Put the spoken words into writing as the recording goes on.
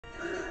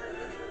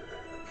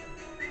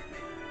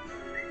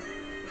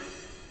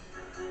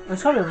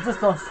It's probably I've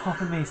just lost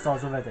half a million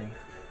stars already.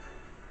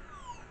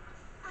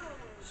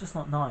 It's just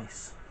not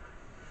nice.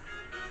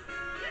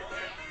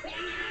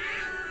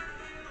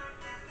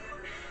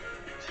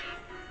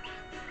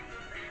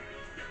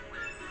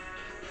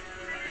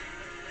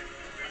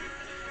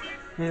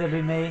 Will it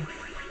be me?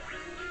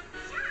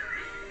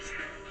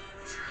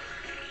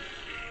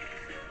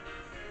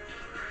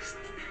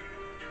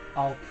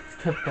 Oh,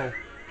 it's typical.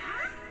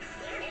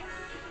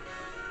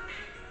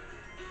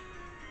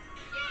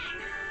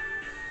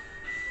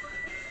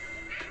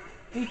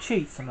 He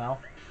cheats somehow.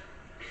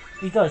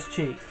 He does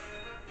cheat.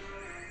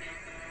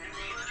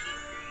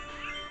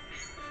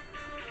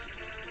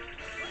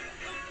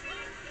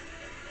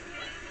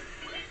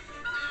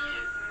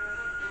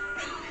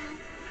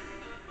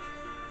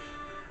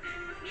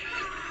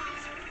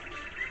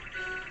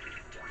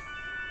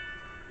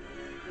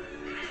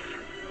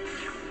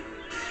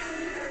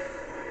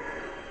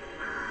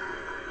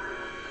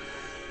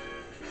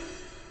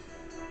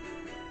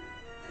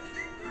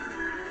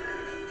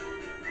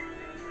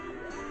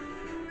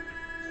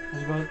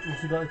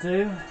 What's he got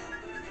to do?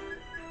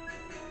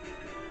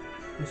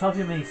 He's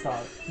helping me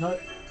start. No.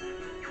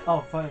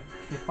 Oh, five.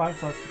 The 5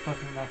 stars to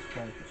fucking last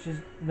play. Which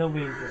is no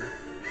reason.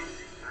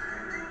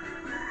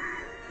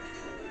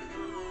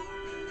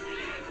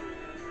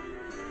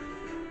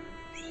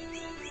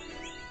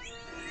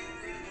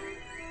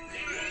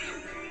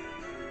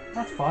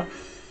 That's fun.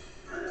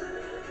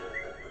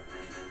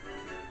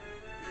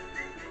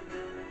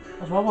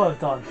 That's what I would have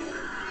done.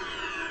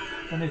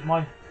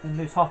 And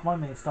lose half my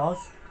mini stars.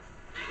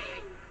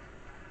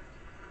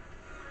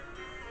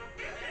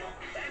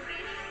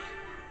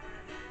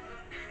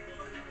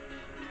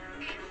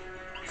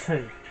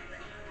 2.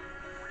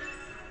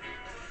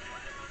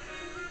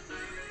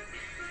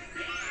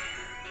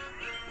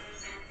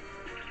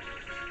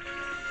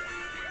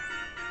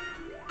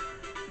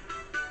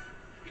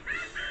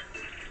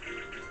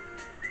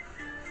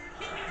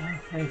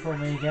 Maybe for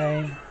me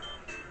game.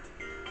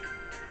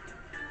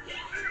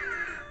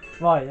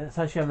 Right, let's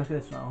actually have a look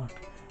at this now.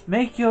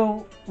 Make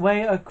your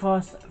way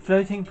across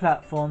floating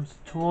platforms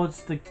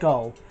towards the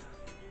goal.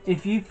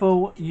 If you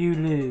fall, you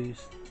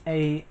lose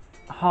a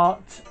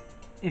heart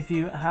if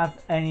you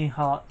have any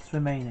hearts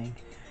remaining.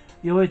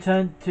 You'll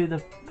return to the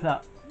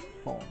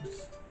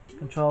platforms.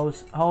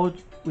 Controls,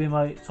 hold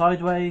remote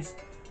sideways.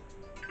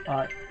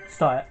 Alright,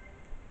 start it.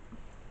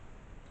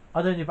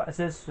 I don't need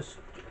practices, just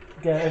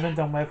get everything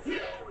done with.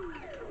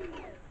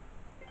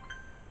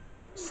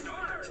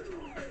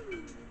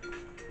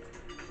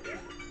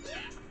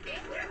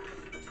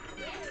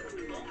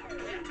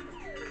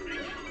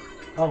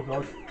 Oh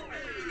god.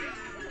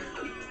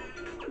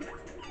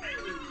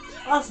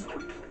 That's...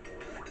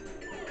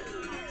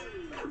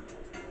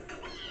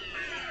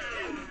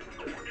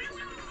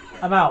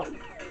 I'm out.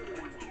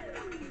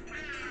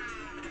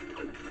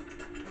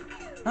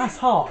 That's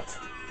hard.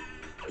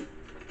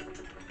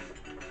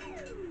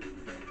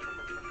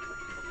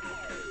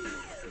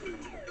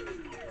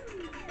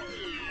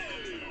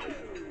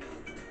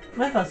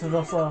 Maybe that's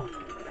also...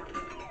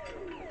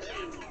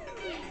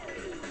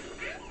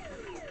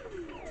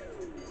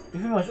 We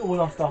pretty much all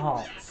lost our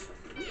hearts.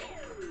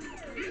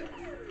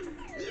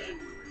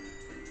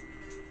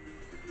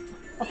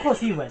 Of course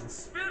he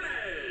wins.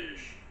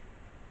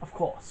 Of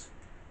course.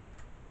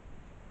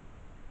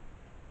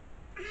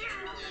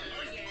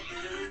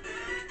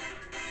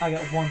 I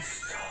get 1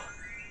 star.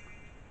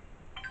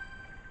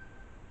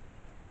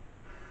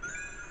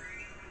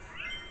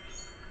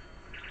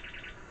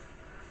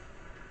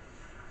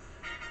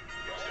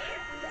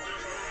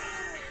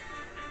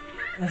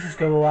 Let's just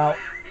go all out.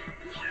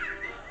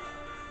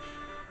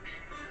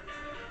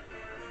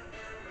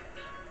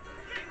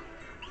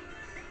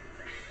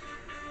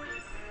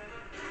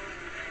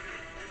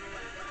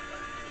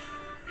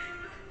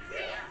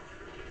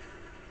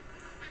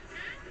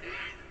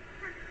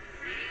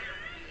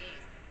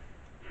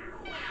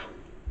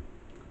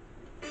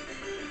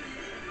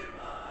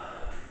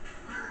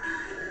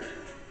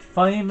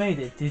 Finally made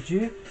it, did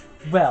you?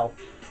 Well,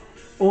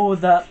 all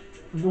the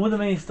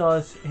mini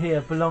stars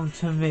here belong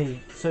to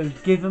me, so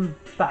give them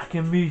back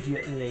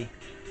immediately.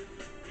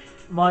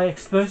 My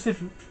explosive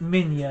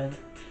minion,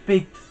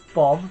 Big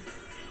Bomb,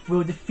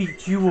 will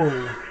defeat you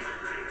all.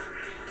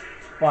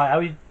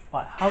 Right,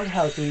 how the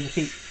hell do we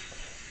defeat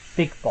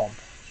Big Bomb?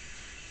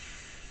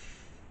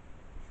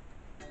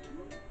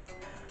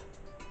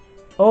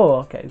 Oh,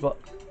 okay, got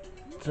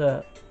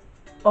to...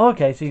 Oh,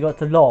 okay, so you got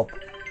to lob.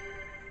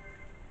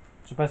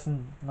 So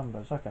pressing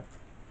numbers, okay.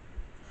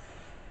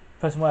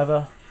 Pressing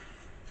whatever.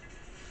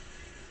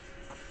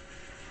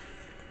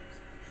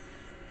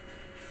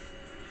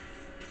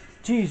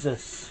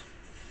 Jesus.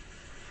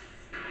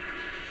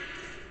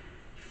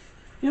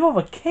 You're more of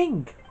a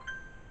king.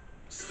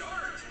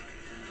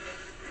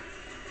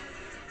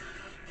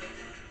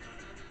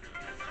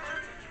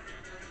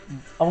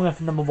 I'm going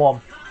for number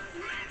 1.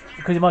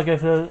 Because you might go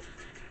for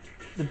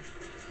the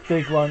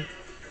big one.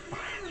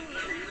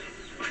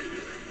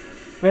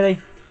 Really?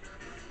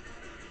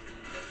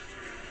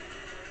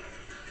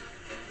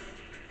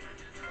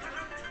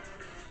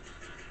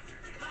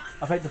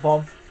 I picked the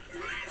bomb.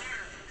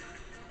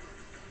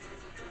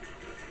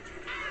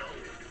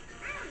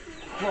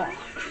 Whoa.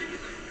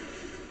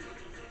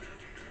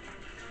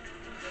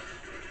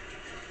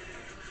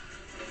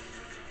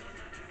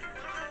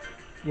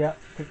 Yeah,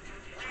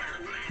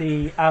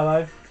 the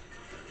arrow.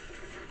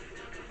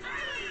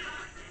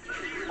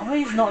 Oh,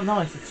 he's not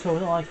nice at all, I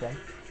don't like him.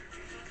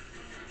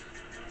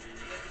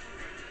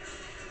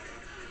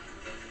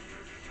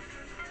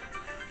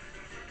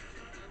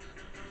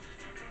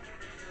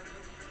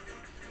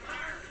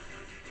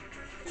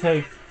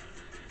 Two.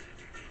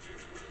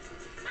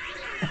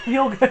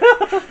 He'll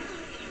go.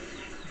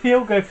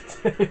 He'll go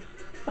for two.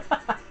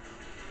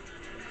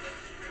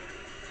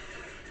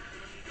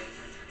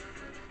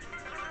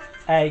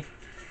 A.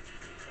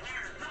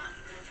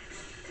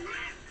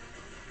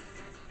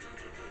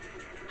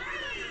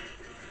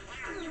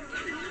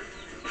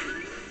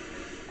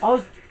 I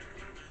was.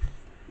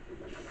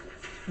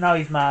 Now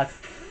he's mad.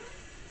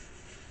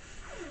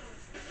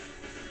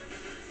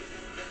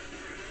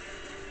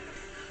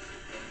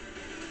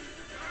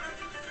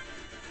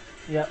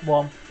 Yep,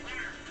 one.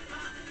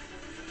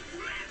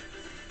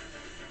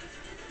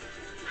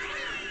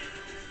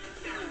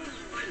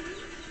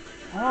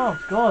 Oh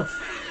God.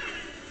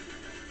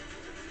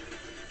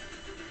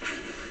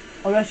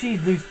 Oh, we actually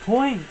lose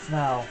points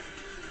now.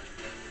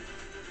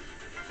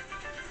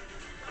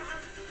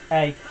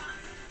 A.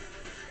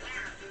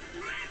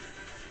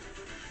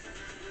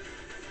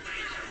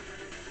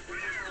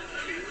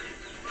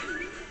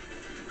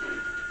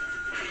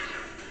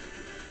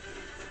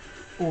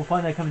 Oh,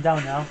 finally they're coming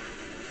down now.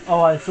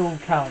 Oh, it's all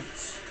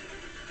counts.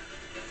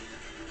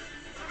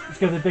 Let's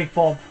go to the big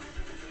bomb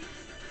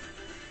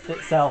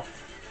itself.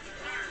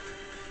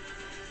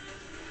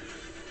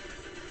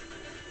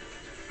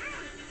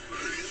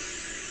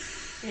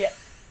 Yeah.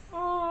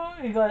 Oh,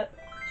 you got it.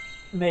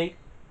 Me.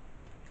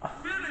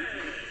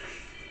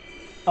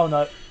 Oh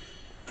no.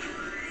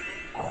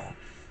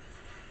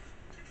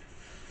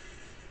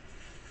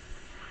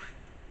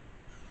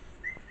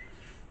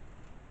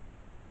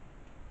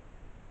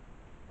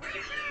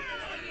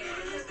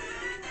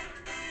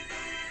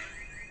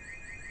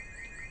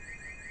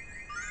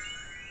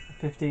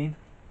 $15.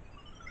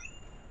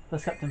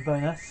 Plus captain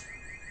bonus.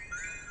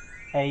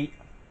 8.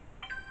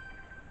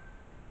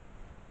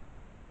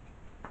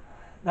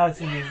 Now it's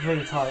going to be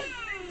really tight.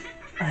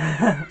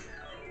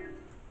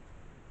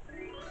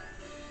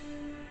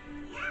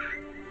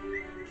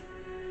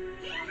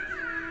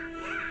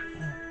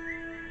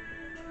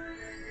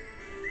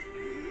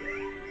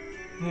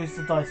 Use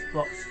the dice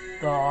block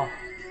star.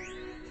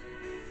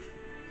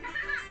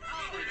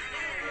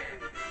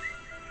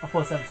 I'll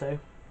force them to.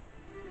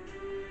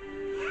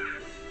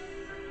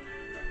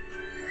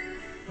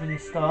 Mini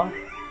star.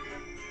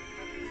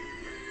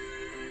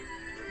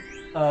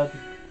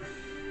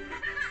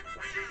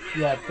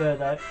 Yeah,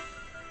 Birdo.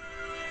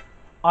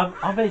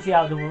 I'm basically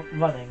out of the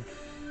running.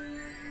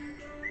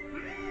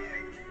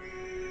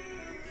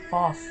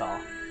 Fast star.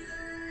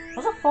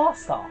 What's a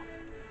fast star?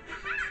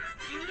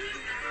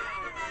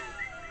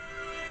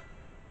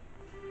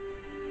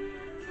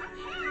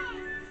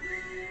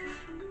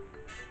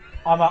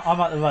 I'm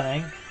out the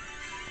running.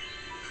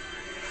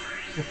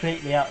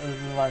 Completely out of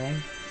the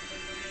running.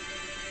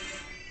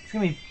 It's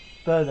gonna be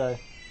Birdo.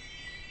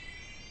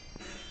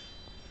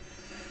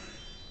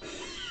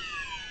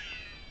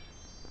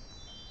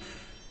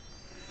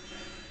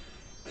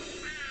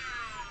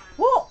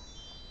 What?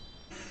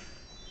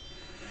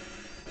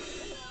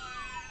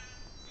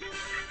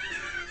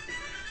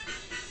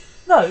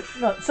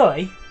 No,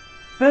 sorry.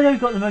 Birdo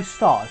got the most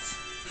stars,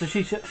 so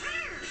she should.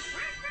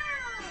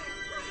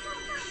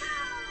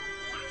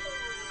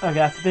 Okay,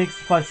 that's a big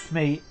surprise to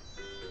me,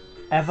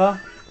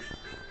 ever.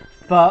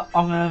 But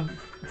I'm going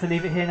to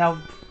leave it here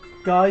now,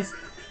 guys.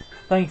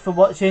 Thank you for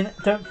watching.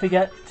 Don't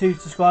forget to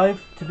subscribe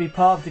to be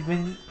part of the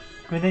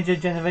Greninja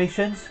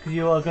generations, because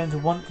you are going to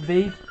want to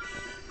be,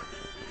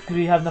 because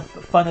we have enough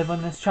fun over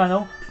on this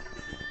channel.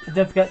 And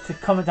don't forget to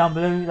comment down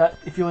below that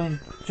if you're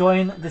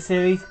enjoying the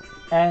series,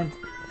 and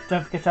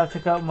don't forget to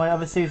check out my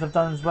other series I've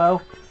done as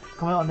well.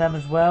 Comment on them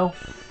as well.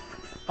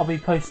 I'll be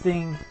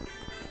posting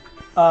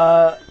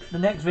the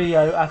next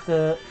video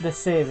after this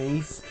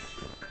series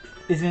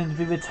is going to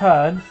be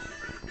return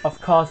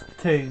of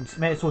cartoons,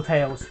 Minotaur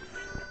Tales.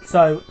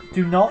 So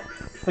do not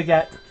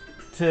forget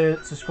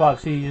to subscribe,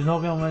 so you're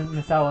not going to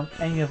miss out on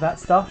any of that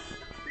stuff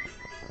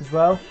as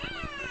well.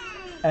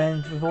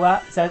 And with all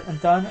that said and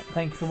done,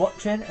 thank you for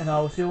watching, and I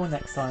will see you all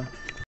next time.